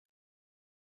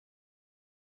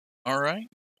All right.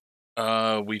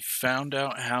 We found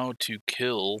out how to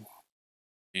kill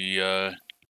the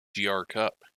GR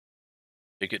Cup.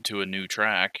 Take it to a new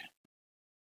track.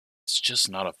 It's just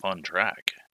not a fun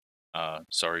track.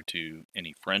 Sorry to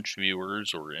any French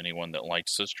viewers or anyone that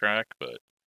likes this track, but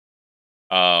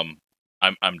I'm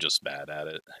just bad at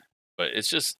it. But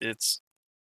it's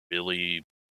really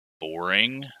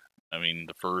boring. I mean,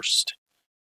 the first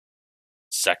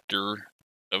sector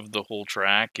of the whole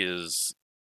track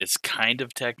it's kind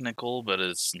of technical, but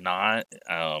it's not.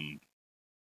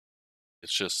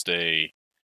 It's just a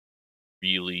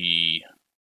really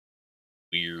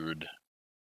weird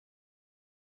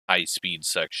high speed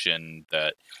section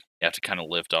that you have to kind of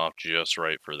lift off just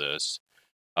right for this.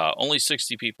 Only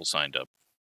 60 people signed up,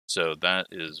 so that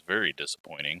is very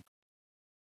disappointing.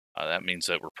 That means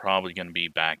that we're probably going to be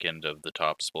back end of the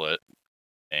top split,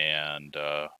 and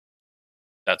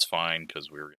that's fine because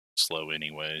we were slow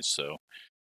anyways, so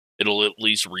it'll at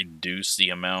least reduce the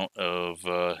amount of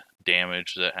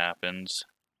damage that happens.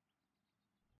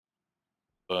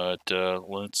 But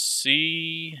let's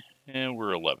see, and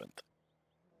we're 11th.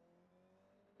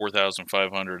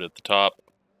 4,500 at the top,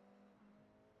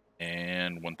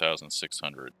 and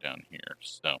 1,600 down here.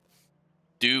 So,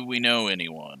 do we know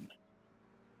anyone?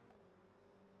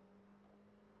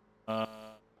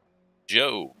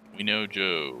 Joe. We know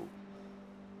Joe.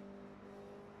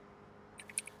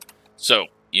 So,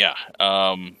 yeah,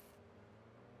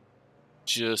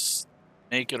 just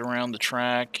make it around the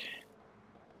track,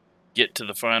 get to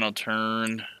the final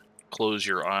turn, close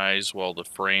your eyes while the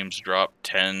frames drop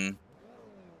 10,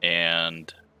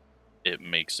 and it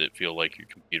makes it feel like your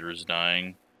computer is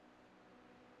dying.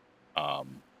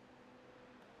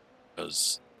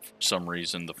 Because for some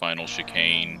reason the final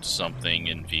chicane, something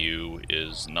in view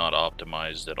is not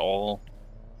optimized at all,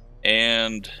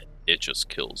 and it just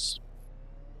kills.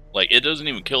 Like, it doesn't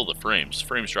even kill the frames.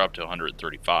 Frames drop to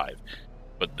 135,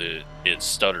 but it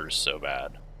stutters so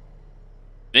bad.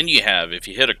 Then you have, if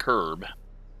you hit a curb,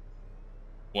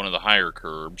 one of the higher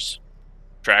curbs,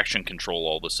 traction control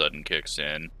all of a sudden kicks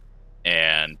in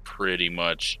and pretty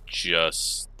much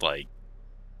just, like,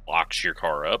 locks your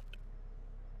car up.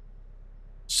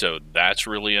 So that's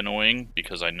really annoying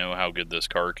because I know how good this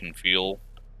car can feel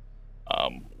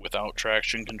without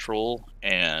traction control.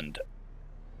 And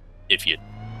if you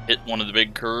hit one of the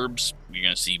big curbs, you're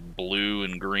going to see blue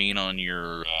and green on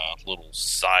your little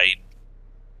side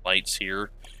lights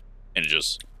here, and it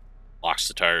just locks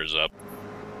the tires up.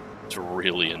 It's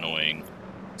really annoying.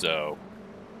 So,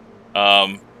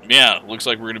 yeah, looks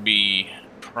like we're going to be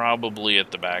probably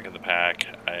at the back of the pack.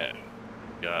 I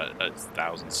got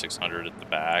 1,600 at the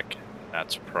back.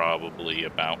 That's probably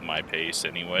about my pace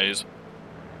anyways.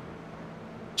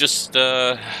 Just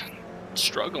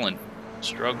struggling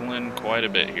quite a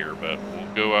bit here, but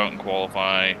we'll go out and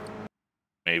qualify.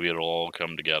 Maybe it'll all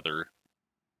come together.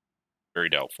 Very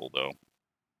doubtful, though.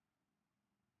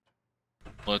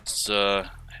 Let's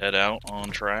head out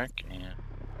on track and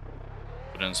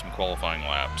put in some qualifying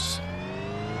laps.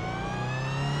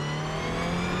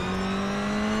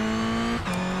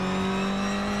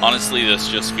 Honestly, this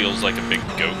just feels like a big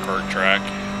go-kart track.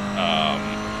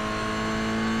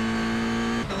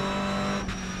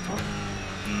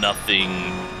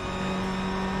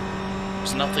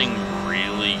 There's nothing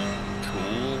really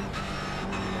cool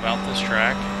about this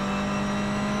track.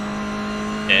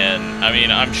 And, I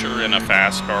mean, I'm sure in a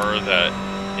fast car that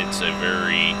it's a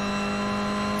very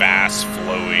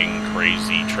fast-flowing,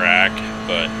 crazy track,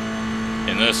 but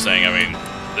in this thing, I mean,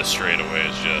 this straightaway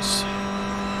is just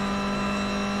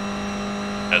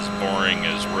as boring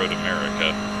as Road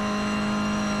America.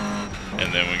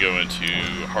 And then we go into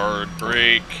hard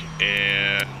brake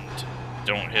and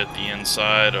don't hit the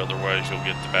inside, otherwise you'll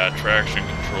get the bad traction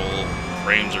control.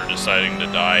 Frames are deciding to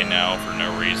die now for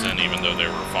no reason, even though they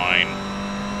were fine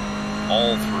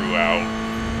all throughout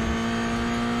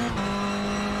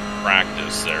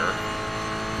practice there.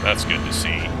 That's good to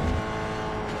see.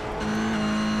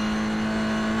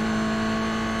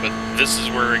 But this is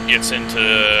where it gets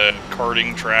into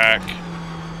karting track,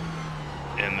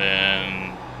 and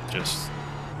then just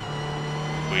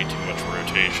way too much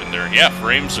rotation there. Yeah,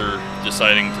 frames are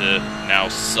deciding to now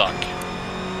suck.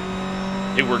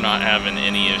 They were not having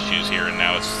any issues here, and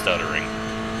now it's stuttering.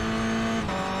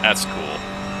 That's cool.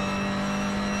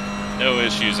 No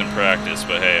issues in practice,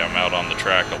 but hey, I'm out on the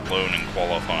track alone in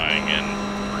qualifying, and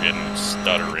we're getting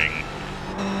stuttering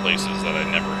places that I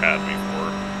never had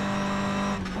before.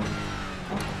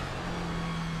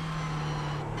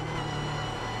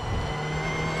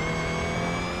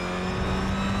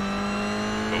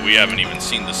 But we haven't even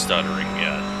seen the stuttering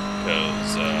yet,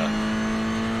 because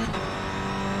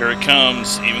Here it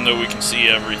comes, even though we can see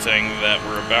everything that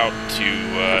we're about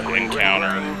to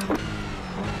encounter.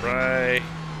 Right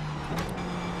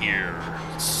here.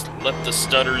 Let the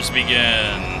stutters begin.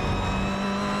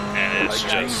 And it's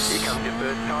just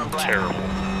terrible.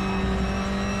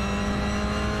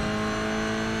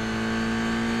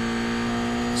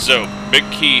 So, big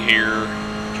key here,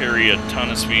 carry a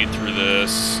ton of speed through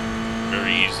this.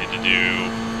 Very easy to do.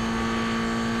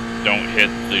 Don't hit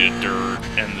the dirt,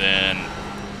 and then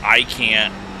I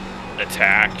can't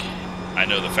attack. I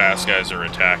know the fast guys are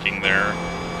attacking there.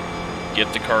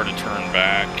 Get the car to turn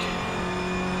back.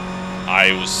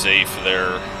 I was safe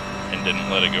there and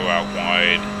didn't let it go out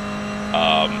wide.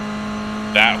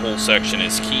 That whole section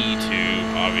is key to,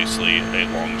 obviously, a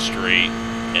long straight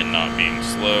and not being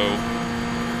slow.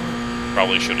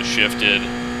 Probably should have shifted.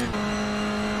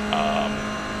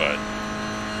 But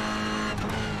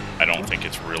I don't think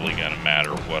it's really going to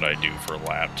matter what I do for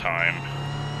lap time.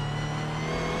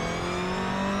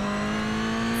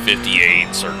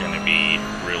 58s are going to be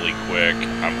really quick.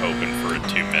 I'm hoping for a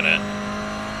 2-minute.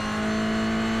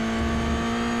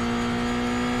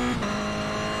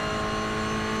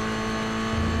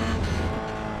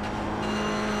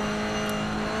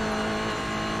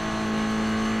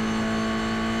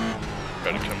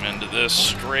 Try to come into this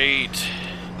straight.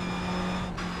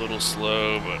 A little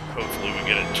slow, but hopefully we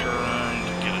get it turned,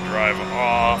 get a drive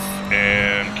off,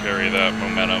 and carry that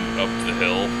momentum up the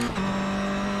hill.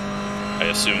 I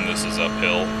assume this is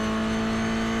uphill.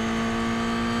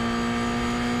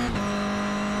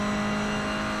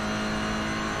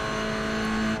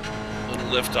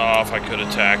 Little lift off. I could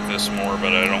attack this more,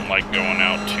 but I don't like going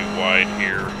out too wide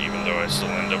here, even though I still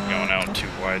end up going out too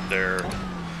wide there.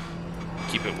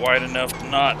 Keep it wide enough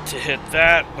not to hit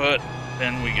that, but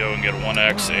then we go and get a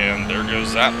 1X, and there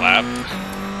goes that lap.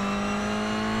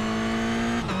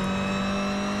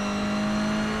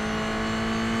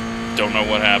 Don't know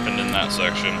what happened in that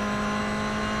section.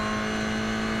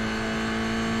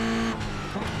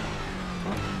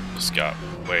 Just got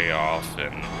way off,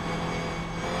 and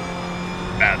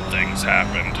bad things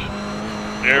happened.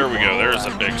 There we go, there's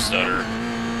a big stutter.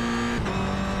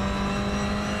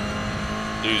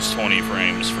 Lose 20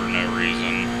 frames for no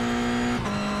reason.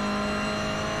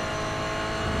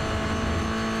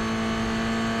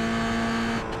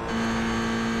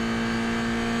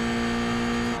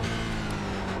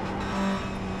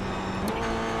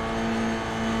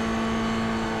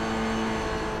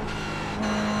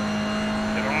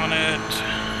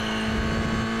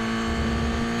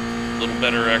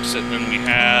 Better exit than we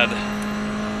had,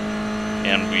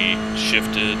 and we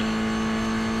shifted.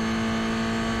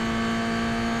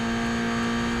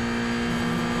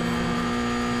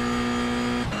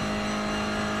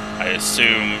 I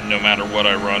assume no matter what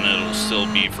I run, it'll still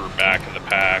be for back of the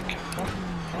pack,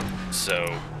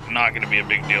 so not going to be a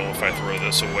big deal if I throw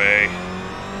this away.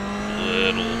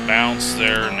 Little bounce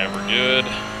there, never good.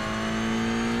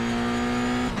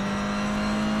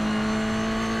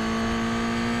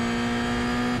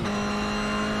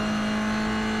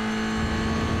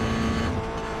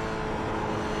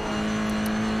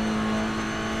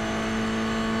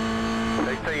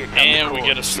 And we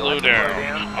get a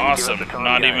slowdown. Awesome.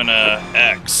 Not even a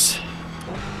X.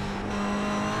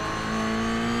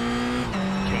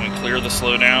 Can we clear the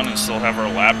slowdown and still have our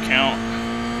lap count?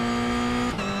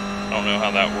 I don't know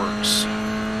how that works.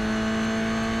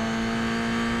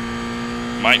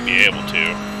 Might be able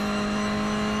to.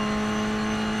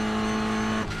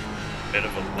 Bit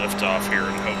of a lift off here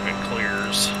and hope it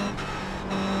clears.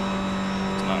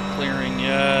 It's not clearing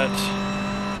yet.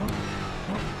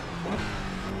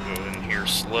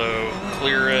 Slow,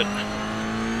 clear it.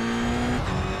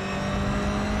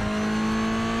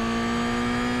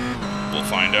 We'll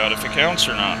find out if it counts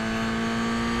or not.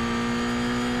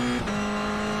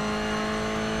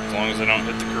 As long as I don't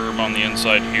hit the curb on the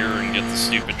inside here and get the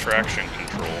stupid traction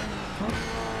control.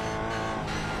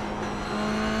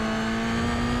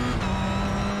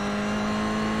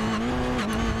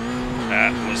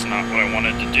 That was not what I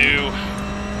wanted to do.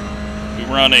 We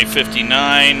run a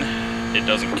 59. It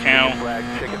doesn't count,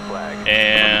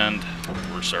 and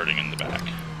we're starting in the back.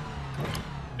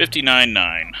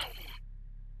 59.9.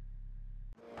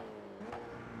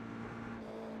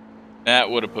 That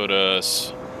would have put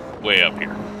us way up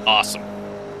here. Awesome.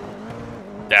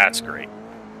 That's great.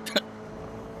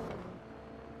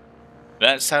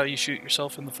 That's how you shoot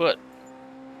yourself in the foot.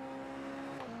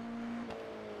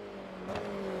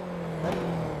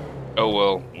 Oh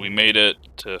well, we made it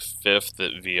to 5th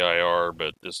at VIR,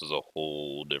 but this is a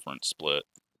whole different split.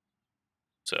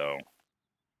 So,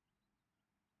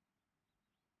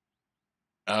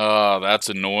 That's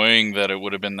annoying that it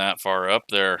would have been that far up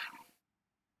there.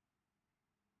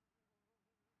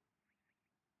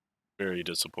 Very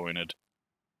disappointed.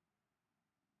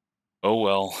 Oh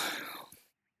well.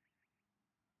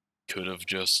 Could have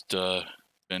just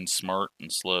been smart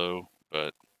and slow,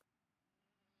 but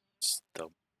let's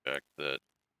double check that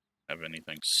I have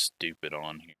anything stupid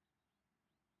on here.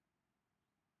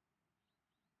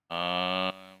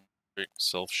 Pick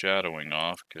self-shadowing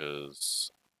off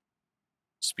because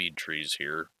speed trees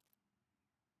here.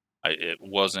 It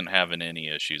wasn't having any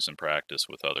issues in practice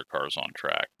with other cars on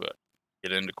track, but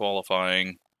get into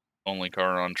qualifying, only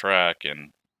car on track,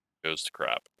 and goes to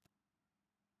crap.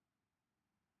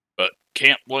 But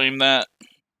can't blame that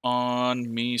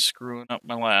on me screwing up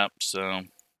my lap, so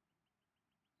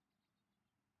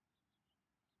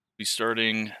be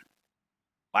starting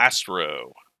last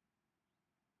row.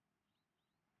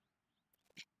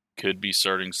 Could be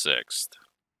starting 6th.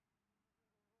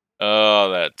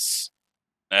 Oh,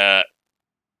 that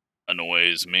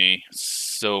annoys me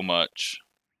so much.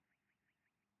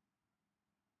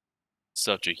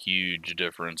 Such a huge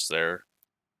difference there.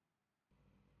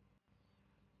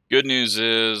 Good news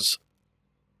is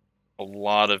a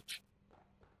lot of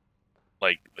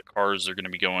the cars are going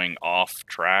to be going off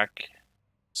track,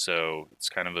 so it's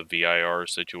kind of a VIR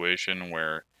situation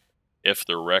where if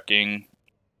they're wrecking,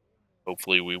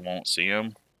 hopefully we won't see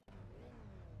them.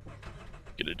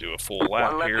 Gonna do a full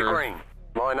lap here. Green.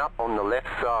 Line up on the left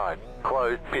side.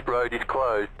 Closed. Pit road is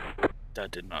closed.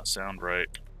 That did not sound right.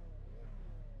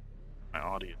 My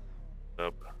audio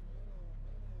up.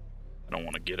 I don't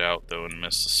want to get out though and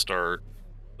miss the start,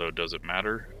 though it doesn't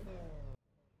matter.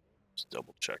 Just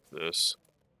double check this.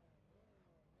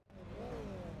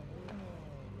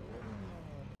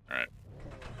 Alright.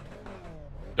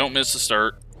 Don't miss the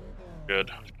start.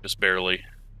 Good. Just barely.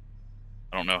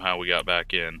 I don't know how we got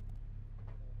back in.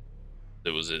 It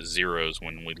was at zeros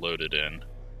when we loaded in.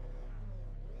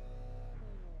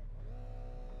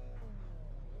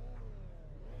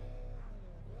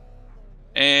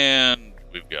 And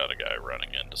we've got a guy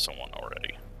running into someone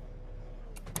already.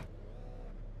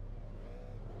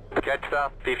 Catster,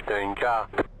 15 car.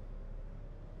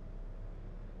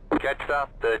 Catster,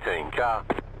 13 car.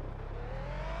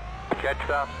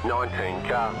 Catster, 19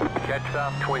 car.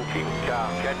 Catster, 20 car.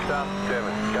 Catster,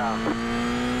 7 car.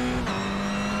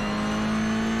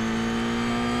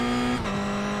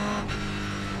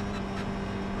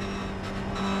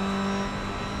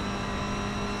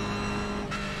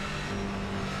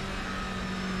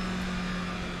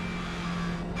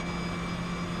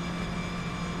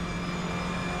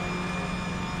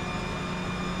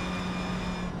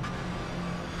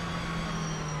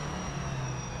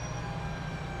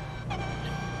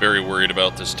 Very worried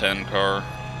about this 10 car.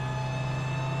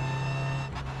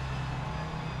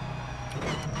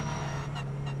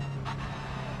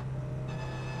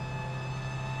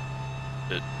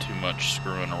 Did too much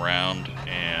screwing around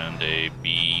and a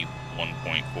B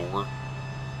 1.4.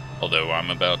 Although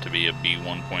I'm about to be a B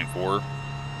 1.4.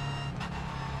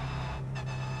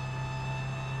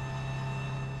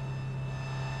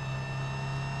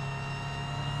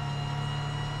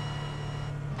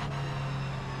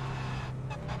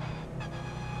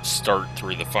 Start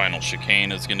through the final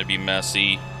chicane is going to be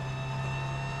messy,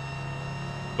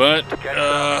 but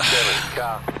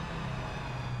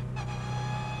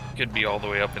could be all the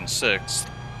way up in 6th.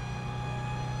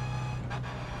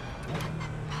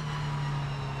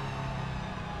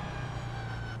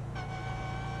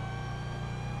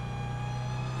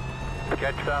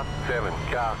 Catcher, 7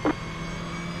 car.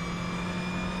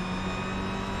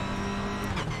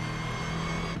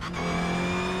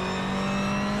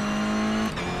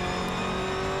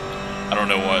 I don't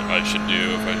know what I should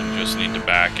do, if I just need to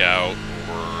back out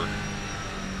or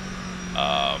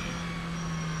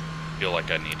feel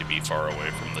like I need to be far away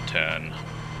from the 10.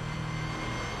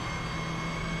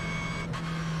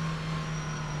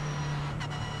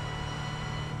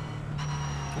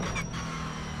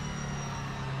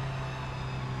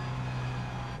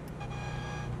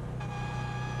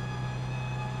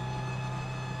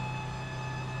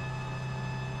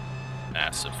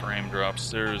 Massive frame drops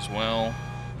there as well.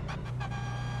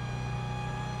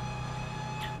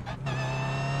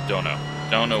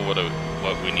 Don't know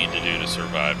what we need to do to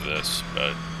survive this,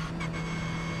 but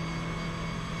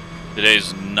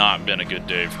today's not been a good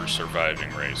day for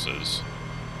surviving races.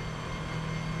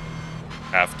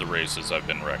 Half the races I've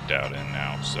been wrecked out in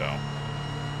now, so.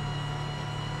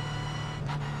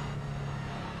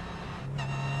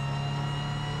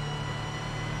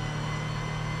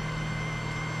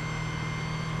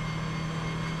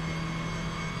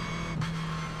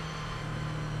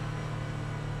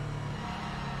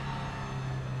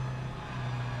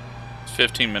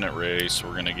 15-minute race.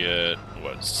 We're gonna get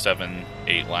what, 7,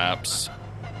 8 laps.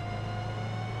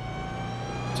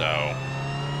 So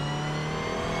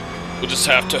we'll just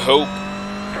have to hope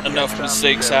enough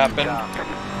mistakes happen.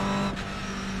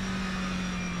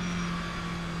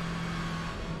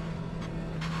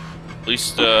 At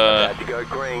least no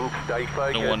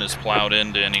one has plowed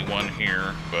into anyone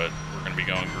here, but we're going to be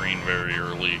going green very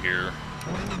early here.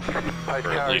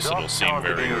 Or at least it'll seem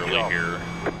very early here.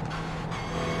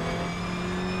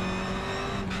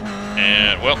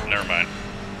 And, well, never mind.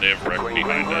 They have wrecked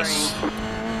behind us.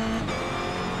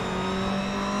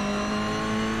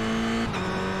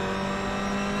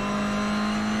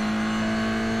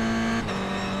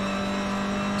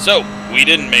 So, we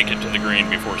didn't make it to the green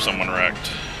before someone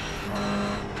wrecked.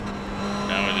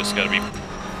 Now we just gotta be...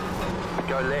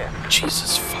 Go left.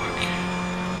 Jesus fuck.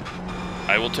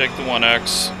 I will take the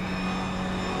 1X.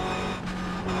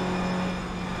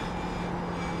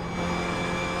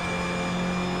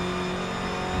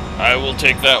 I will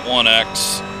take that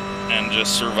 1X and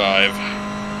just survive.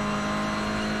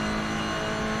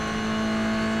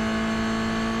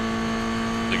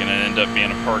 They're gonna end up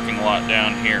being a parking lot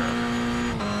down here.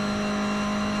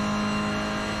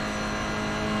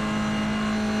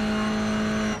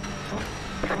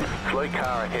 Slow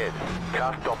car ahead.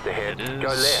 Car stopped ahead. Go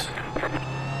left.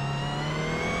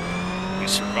 We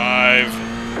survive.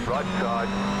 Right side.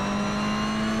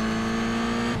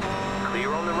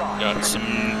 Clear on the right. Got some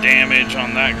damage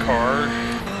on that car.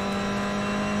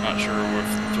 Not sure if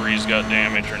 3's got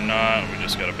damage or not. We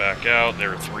just gotta back out. They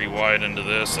were 3 wide into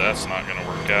this. That's not gonna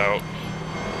work out.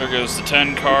 There goes the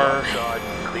 10 car. Right side.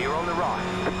 Clear on the right.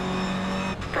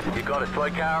 You got a slow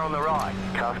car on the right.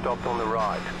 Car stopped on the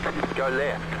right. Go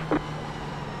left.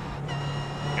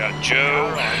 Got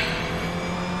Joe.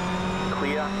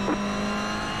 Clear.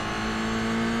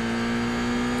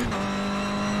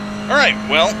 Alright,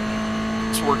 well,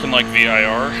 it's working like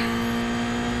VIR.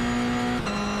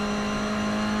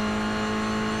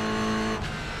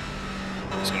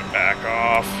 Just gonna back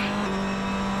off.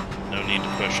 No need to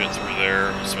push it through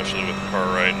there, especially with the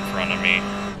car right in front of me.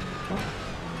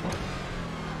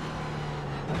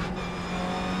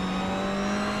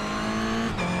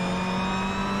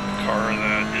 Car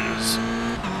that is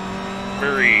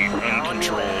very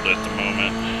uncontrolled at the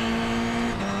moment.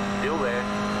 Still there.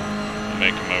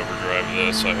 Make him overdrive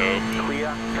this, I hope.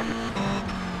 Clear.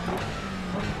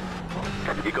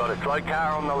 You got a slow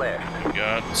car on the left. We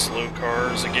got slow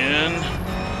cars again.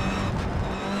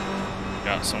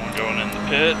 Got someone going in the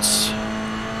pits.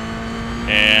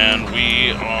 And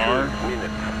we are 2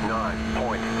 minutes,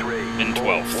 9.3 in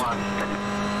 12th.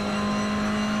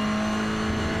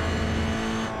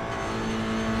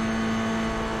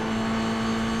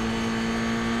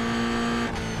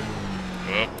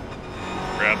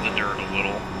 Grab the dirt a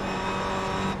little.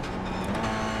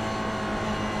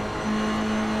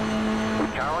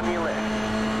 Car on your left.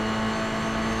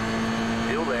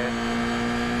 Still there.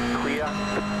 Clear.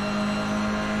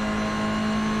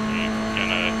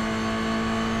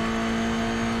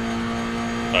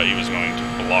 Thought he was going to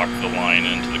block the line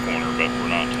into the corner, but we're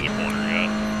not to the corner yet.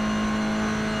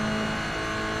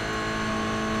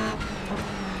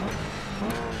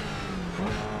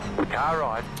 Car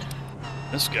right.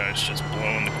 This guy's just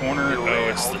blowing the corner. Oh,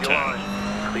 it's the 10.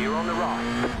 Clear on the right.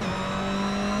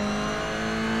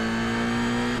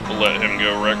 We'll let him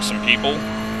go wreck some people.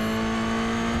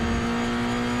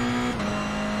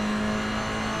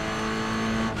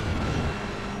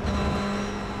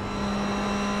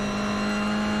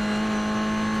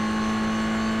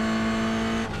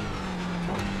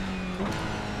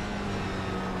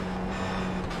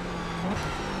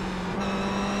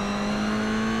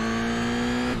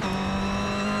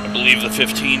 I believe the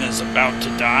 15 is about to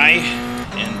die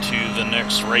into the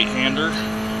next right-hander.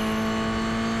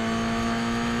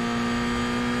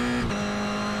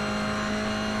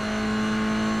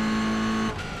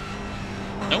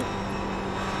 Nope.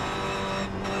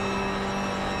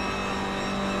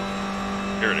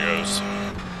 Here it goes.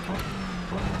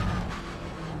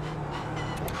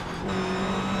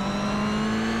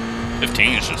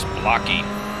 $15 is just blocky.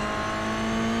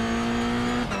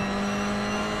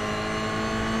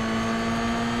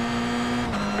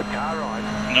 Car right.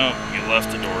 No, you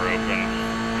left the door open.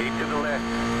 Keep to the left.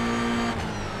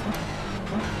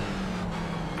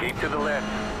 Keep to the left.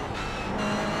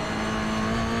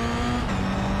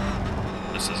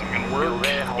 This isn't gonna work,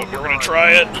 there, but hold we're your gonna line.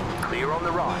 try it. Clear on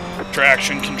the right.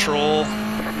 Traction control.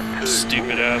 2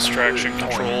 Stupid ass traction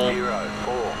control.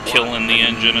 2.04. Killing the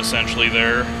engine essentially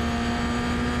there.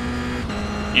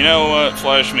 You know what?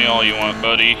 Flash me all you want,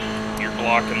 buddy. You're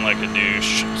blocking like a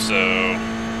douche, so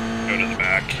go to to the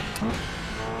back.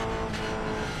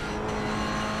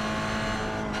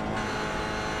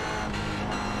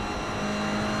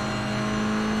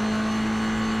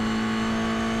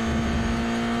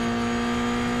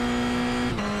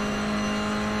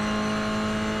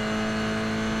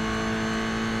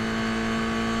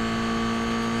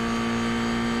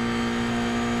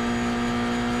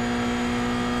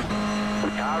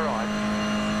 Car right.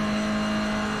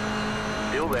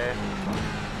 Still there.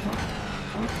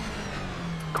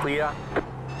 Clear.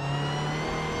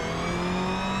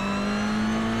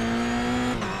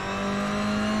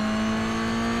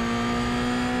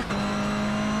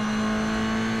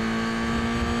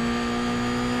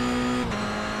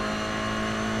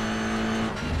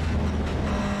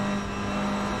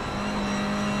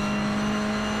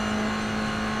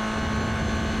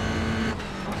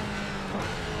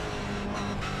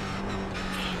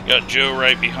 Got Joe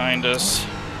right behind us.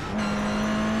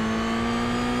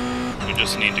 We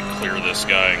just need to clear this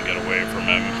guy and get away from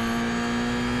him.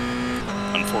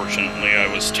 Unfortunately,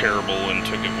 I was terrible and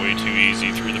took it way too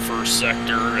easy through the first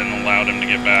sector and allowed him to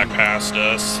get back past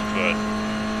us, but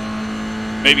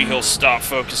maybe he'll stop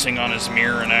focusing on his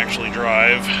mirror and actually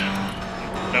drive.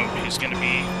 Nope, he's gonna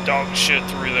be dog shit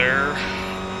through there.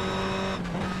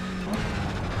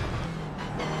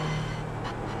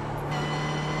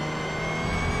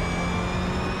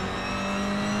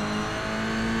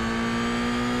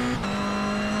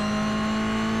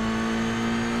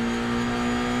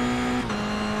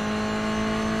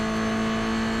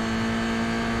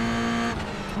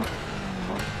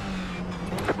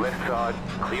 Left side,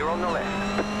 clear on the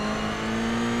left.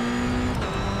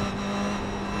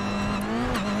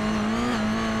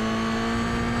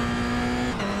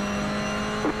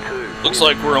 Looks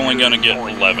like we're only going to get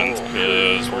 11th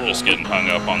because we're just getting hung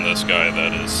up on this guy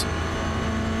that is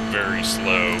very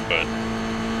slow, but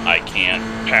I can't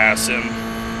pass him.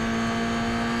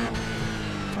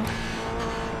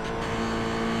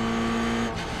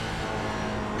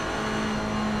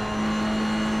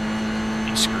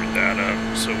 He screwed that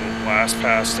up, so we'll blast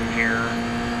past him here.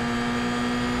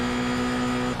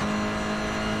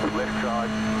 Left side.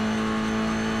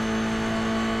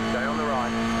 Stay on the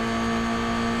right.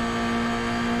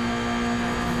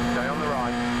 Stay on the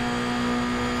right.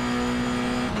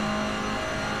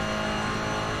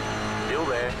 Still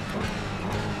there.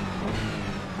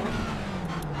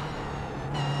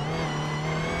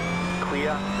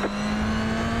 Clear.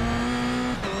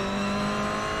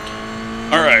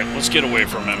 Alright, let's get away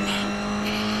from him.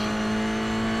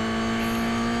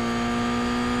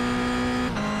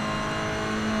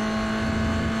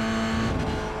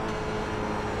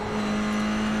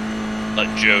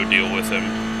 Let Joe deal with him.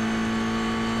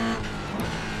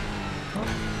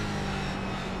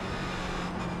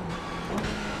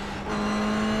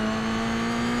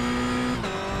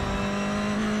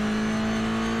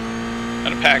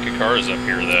 Got a pack of cars up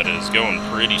here that is going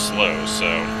pretty slow,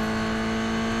 so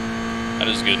that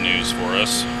is good news for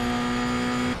us.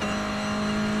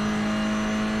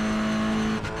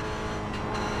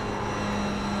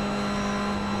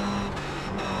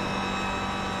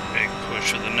 Big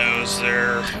push of the nose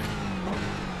there.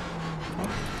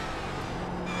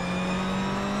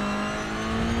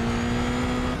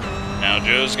 Now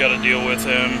Joe's got to deal with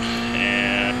him,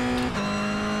 and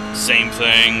same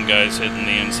thing, guys hitting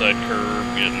the inside curb,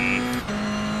 getting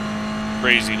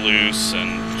crazy loose,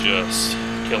 and just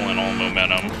killing all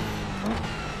momentum,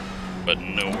 but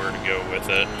nowhere to go with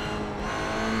it.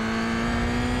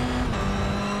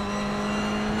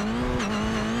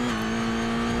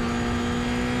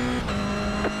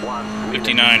 One.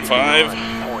 59.5.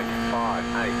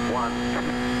 0.581.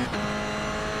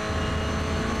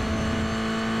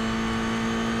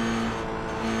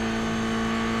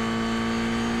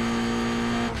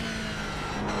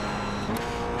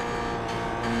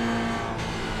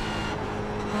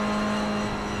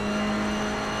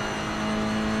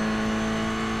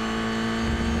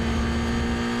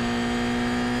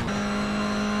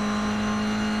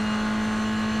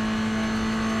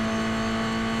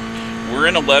 We're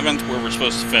in 11th where we're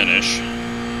supposed to finish.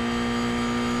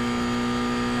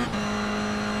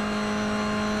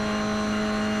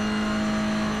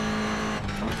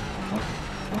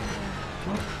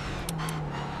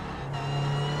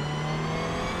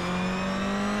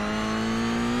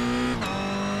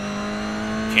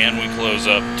 Can we close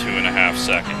up 2.5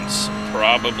 seconds?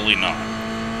 Probably not.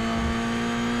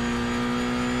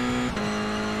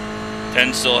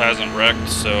 10 still hasn't wrecked,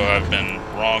 so I've been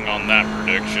wrong on that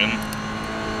prediction.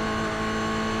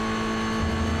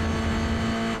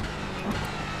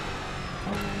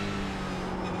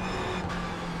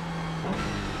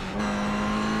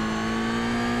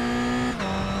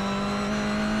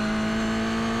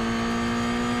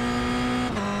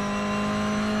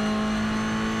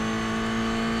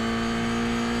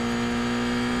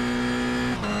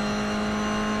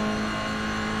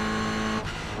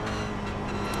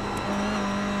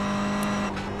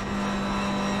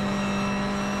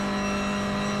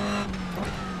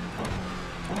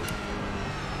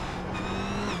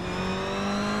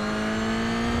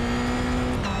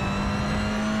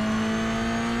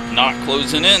 not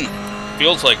closing in.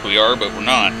 Feels like we are, but we're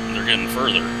not. They're getting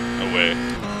further away.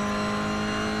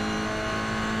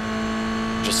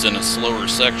 Just in a slower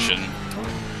section.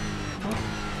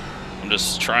 I'm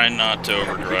just trying not to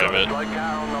overdrive it.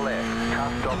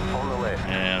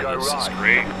 And this is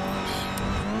great.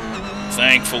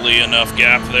 Thankfully, enough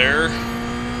gap there.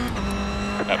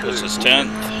 That puts us 10th.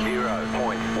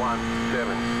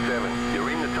 0.177.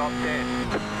 You're in the top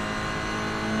 10.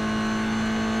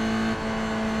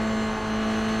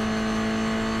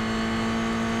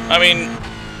 I mean,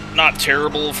 not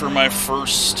terrible for my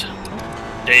first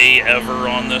day ever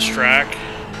on this track.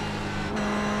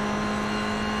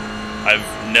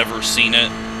 I've never seen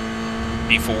it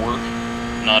before.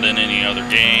 Not in any other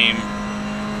game.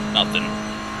 Nothing.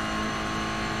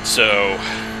 So,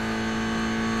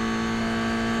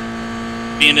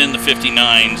 being in the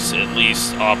 59s, at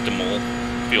least optimal,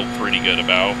 feel pretty good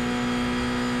about.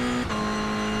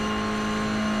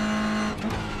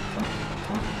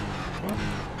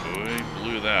 Boy,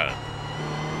 blew that.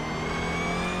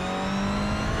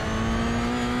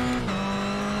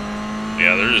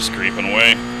 Yeah, they're just creeping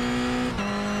away.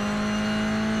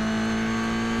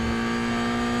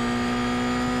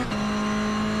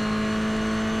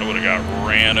 I would have got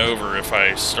ran over if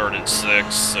I started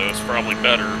 6th, so it's probably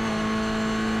better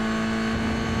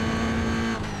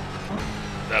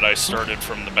that I started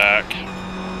from the back.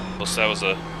 Plus that was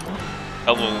a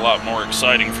hell of a lot more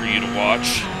exciting for you to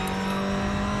watch.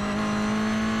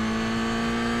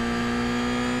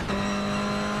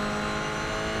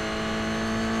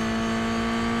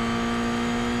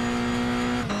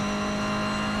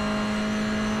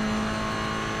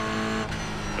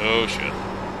 Oh shit,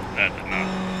 that did not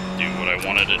do what I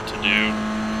wanted it to do.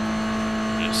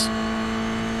 Just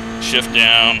shift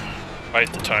down,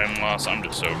 fight the time loss. I'm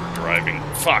just overdriving.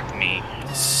 Fuck me.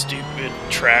 Stupid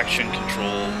traction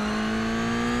control.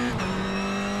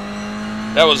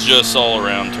 That was just all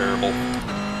around terrible.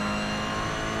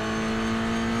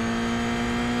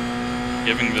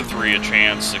 Giving the 3 a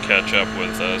chance to catch up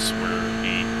with us where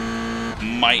he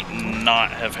might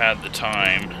not have had the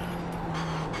time.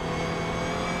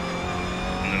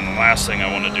 The last thing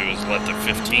I want to do is let the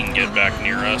 15 get back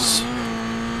near us.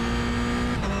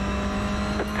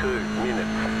 2 minutes,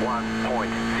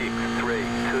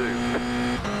 1.632.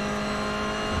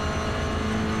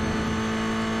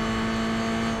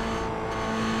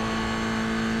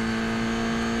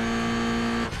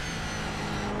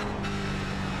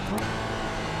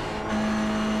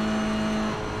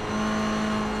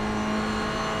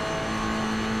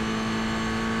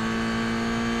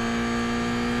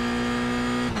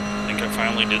 I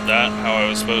finally did that how I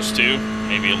was supposed to.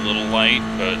 Maybe a little light,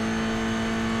 but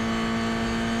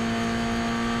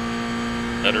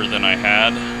better than I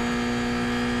had.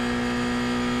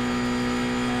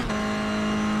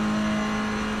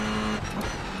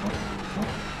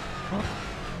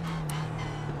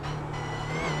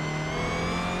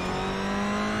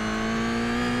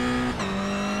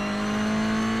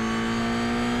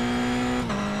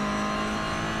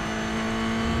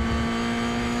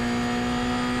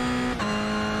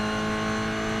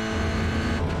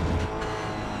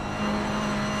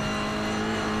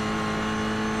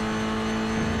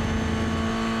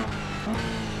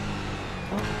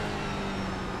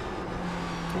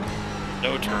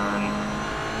 No turn.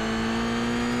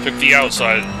 Took the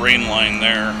outside rain line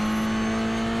there.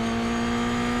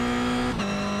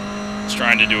 Was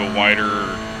trying to do a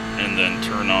wider and then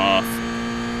turn off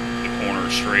the corner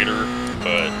straighter,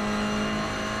 but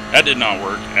that did not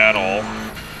work at all.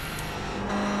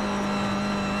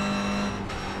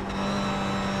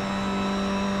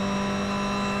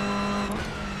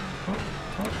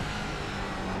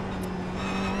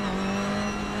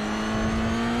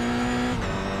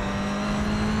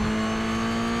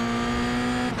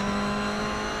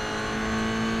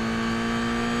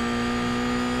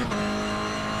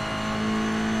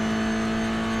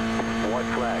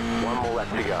 Flag, 1 more lap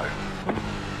to go.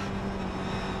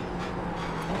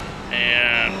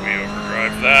 And we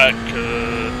overdrive that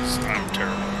because I'm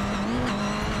terrible.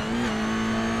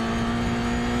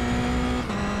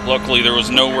 Luckily there was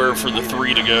nowhere for the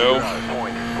 3 to go.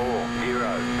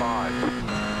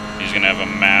 0.405. He's going to have a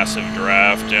massive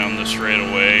draft down the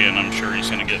straightaway, and I'm sure he's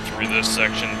going to get through this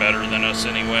section better than us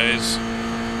anyways.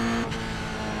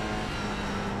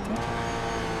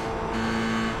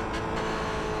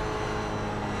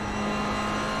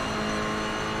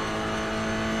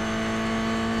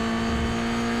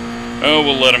 Oh,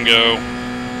 we'll let him go.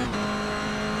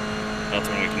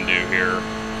 Nothing we can do here.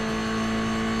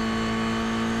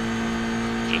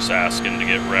 Just asking to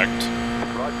get wrecked.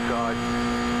 Right side.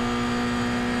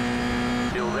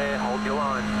 Still there, hold your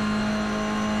line.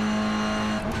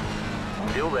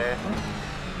 Still there.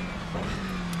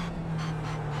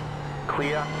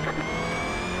 Clear.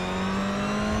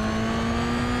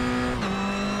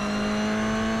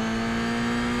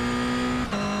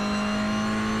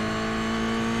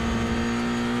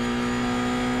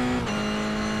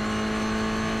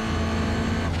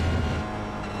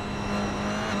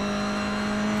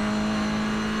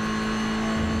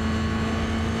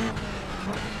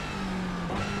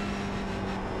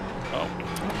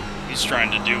 He's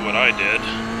trying to do what I did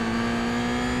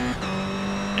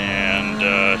and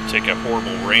take a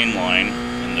horrible rain line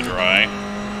in the dry.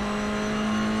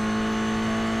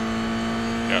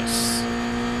 Got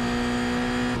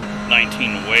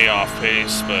 19 way off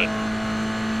pace, but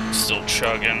still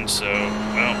chugging, so,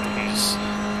 well, he's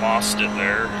lost it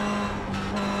there.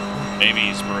 Maybe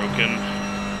he's broken.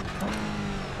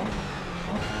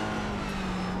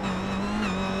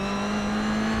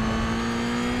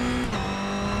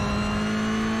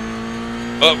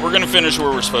 But we're going to finish where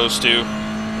we're supposed to,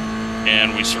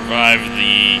 and we survived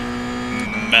the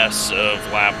mess of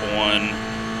lap 1.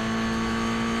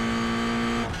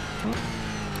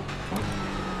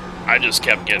 I just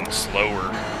kept getting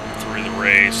slower through the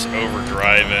race,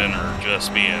 overdriving, or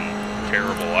just being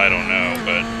terrible, I don't know,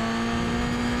 but...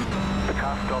 The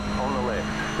car stops on the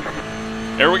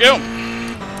left. There we go.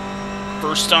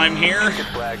 First time here. Ticket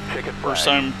flag, ticket flag. First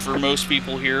time for most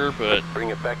people here, but... Bring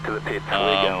it back to the pit. Where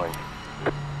are you going?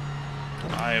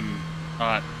 I'm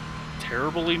not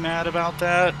terribly mad about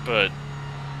that, but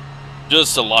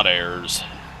just a lot of errors.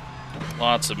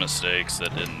 Lots of mistakes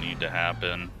that didn't need to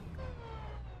happen.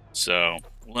 So,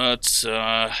 let's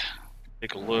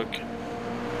take a look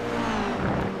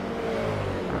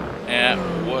at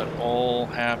what all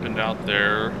happened out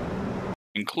there,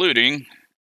 including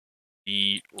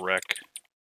the wreck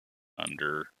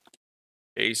under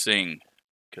casing,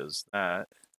 because that's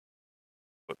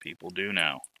what people do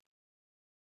now.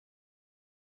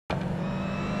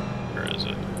 Where is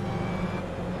it?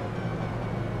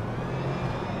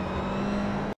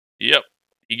 Yep,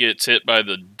 he gets hit by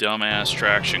the dumbass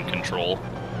traction control.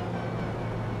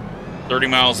 30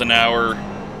 miles an hour,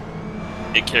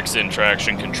 it kicks in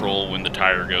traction control when the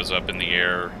tire goes up in the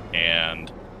air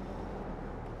and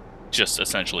just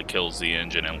essentially kills the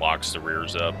engine and locks the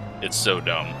rears up. It's so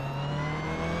dumb.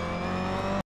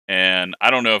 And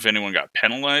I don't know if anyone got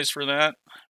penalized for that,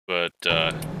 but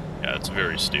yeah, it's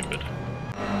very stupid.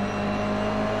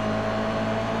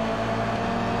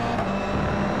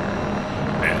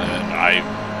 And I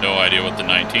have no idea what the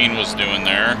 19 was doing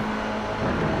there.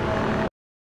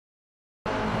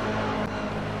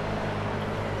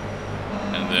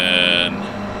 And then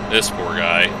this poor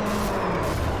guy.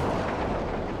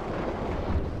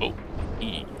 Oh,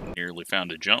 he nearly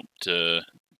found a jump to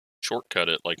shortcut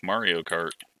it like Mario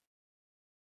Kart.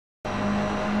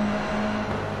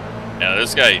 Now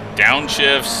this guy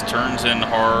downshifts, turns in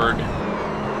hard,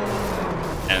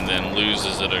 and then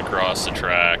loses it across the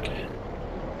track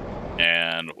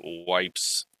and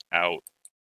wipes out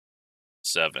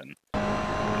 7.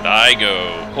 And I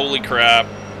go, holy crap,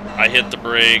 I hit the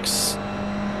brakes,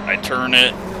 I turn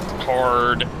it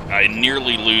hard, I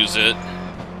nearly lose it.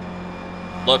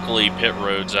 Luckily pit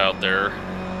road's out there,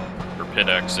 or pit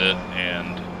exit,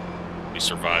 and we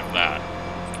survived that.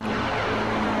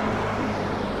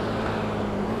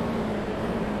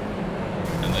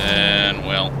 And then,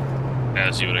 well,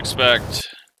 as you would expect,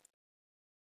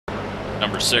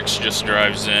 number 6 just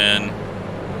drives in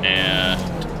and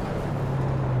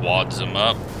wads him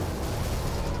up.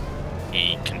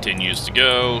 He continues to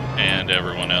go, and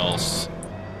everyone else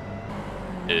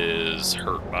is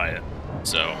hurt by it.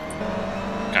 So,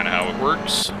 kind of how it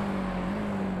works.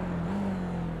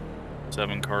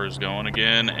 7 cars going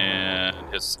again, and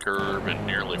hits the curb and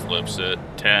nearly flips it.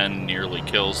 10 nearly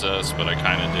kills us, but I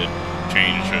kind of did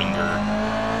change under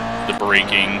the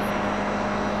braking.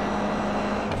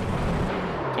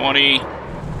 20,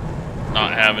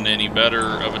 not having any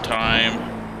better of a time.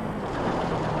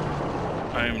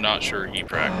 I'm not sure he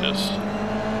practiced.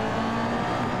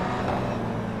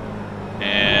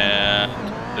 And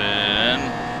then,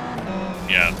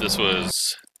 yeah, this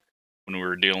was when we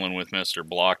were dealing with Mr.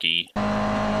 Blocky. I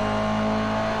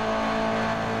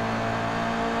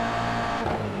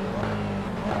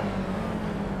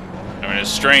mean,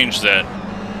 it's strange that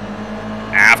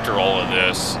after all of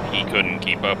this, he couldn't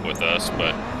keep up with us,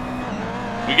 but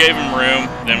we gave him room,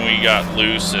 then we got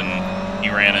loose and he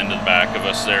ran into the back of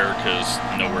us there because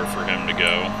nowhere for him to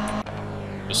go.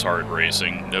 Just hard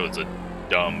racing. That was a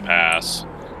dumb pass.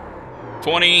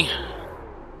 20,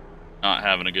 not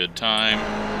having a good time.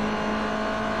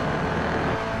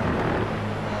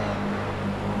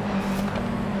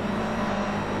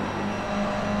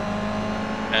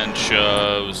 And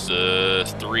shoves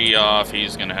 3 off.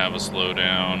 He's going to have a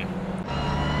slowdown.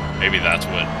 Maybe that's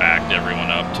what backed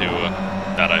everyone up to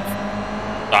that I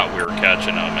thought we were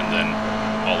catching them, and then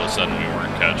all of a sudden we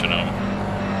weren't catching them.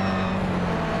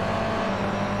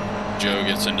 Joe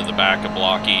gets into the back of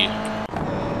Blocky.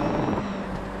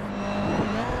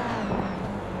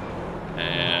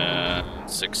 And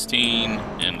 16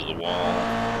 into the wall.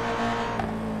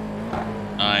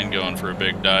 9 going for a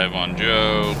big dive on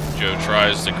Joe. Joe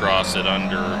tries to cross it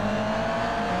under.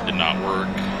 Did not work.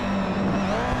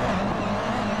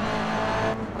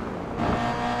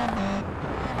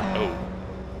 Oh,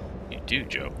 you do,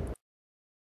 Joe.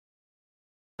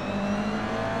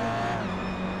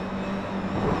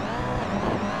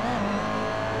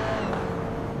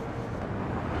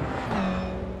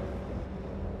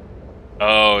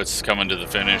 Oh, it's coming to the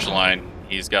finish line.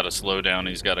 He's got to slow down.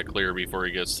 He's got to clear before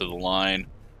he gets to the line.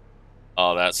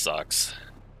 Oh, that sucks.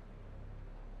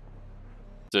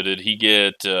 So did he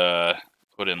get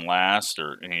put in last,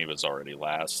 or he was already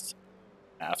last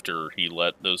after he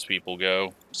let those people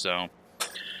go? So,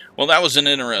 well, that was an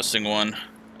interesting one.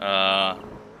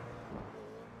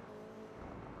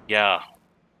 Yeah,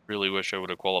 really wish I would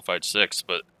have qualified 6th,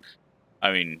 but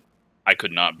I mean, I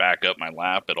could not back up my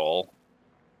lap at all.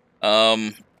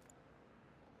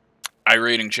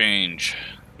 iRating change.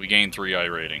 We gain 3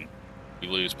 iRating. We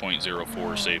lose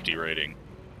 0.04 safety rating.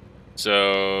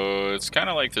 So it's kind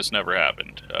of like this never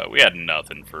happened. We had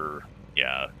nothing for,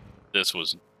 yeah, this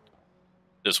was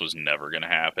never going to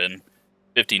happen.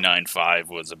 59.5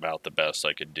 was about the best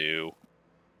I could do.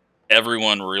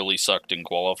 Everyone really sucked in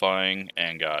qualifying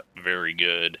and got very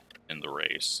good in the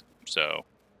race. So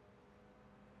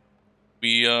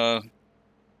we'll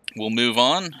move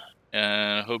on.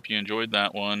 I hope you enjoyed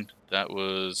that one. That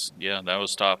was, yeah, that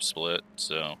was top split.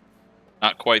 So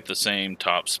not quite the same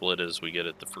top split as we get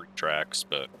at the free tracks,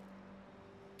 but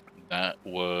that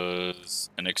was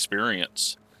an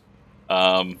experience.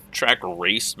 Track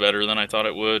raced better than I thought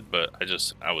it would, but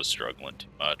I was struggling too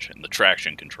much, and the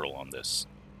traction control on this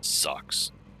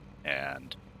sucks,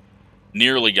 and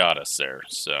nearly got us there.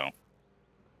 So,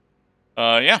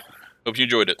 yeah, hope you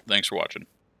enjoyed it. Thanks for watching.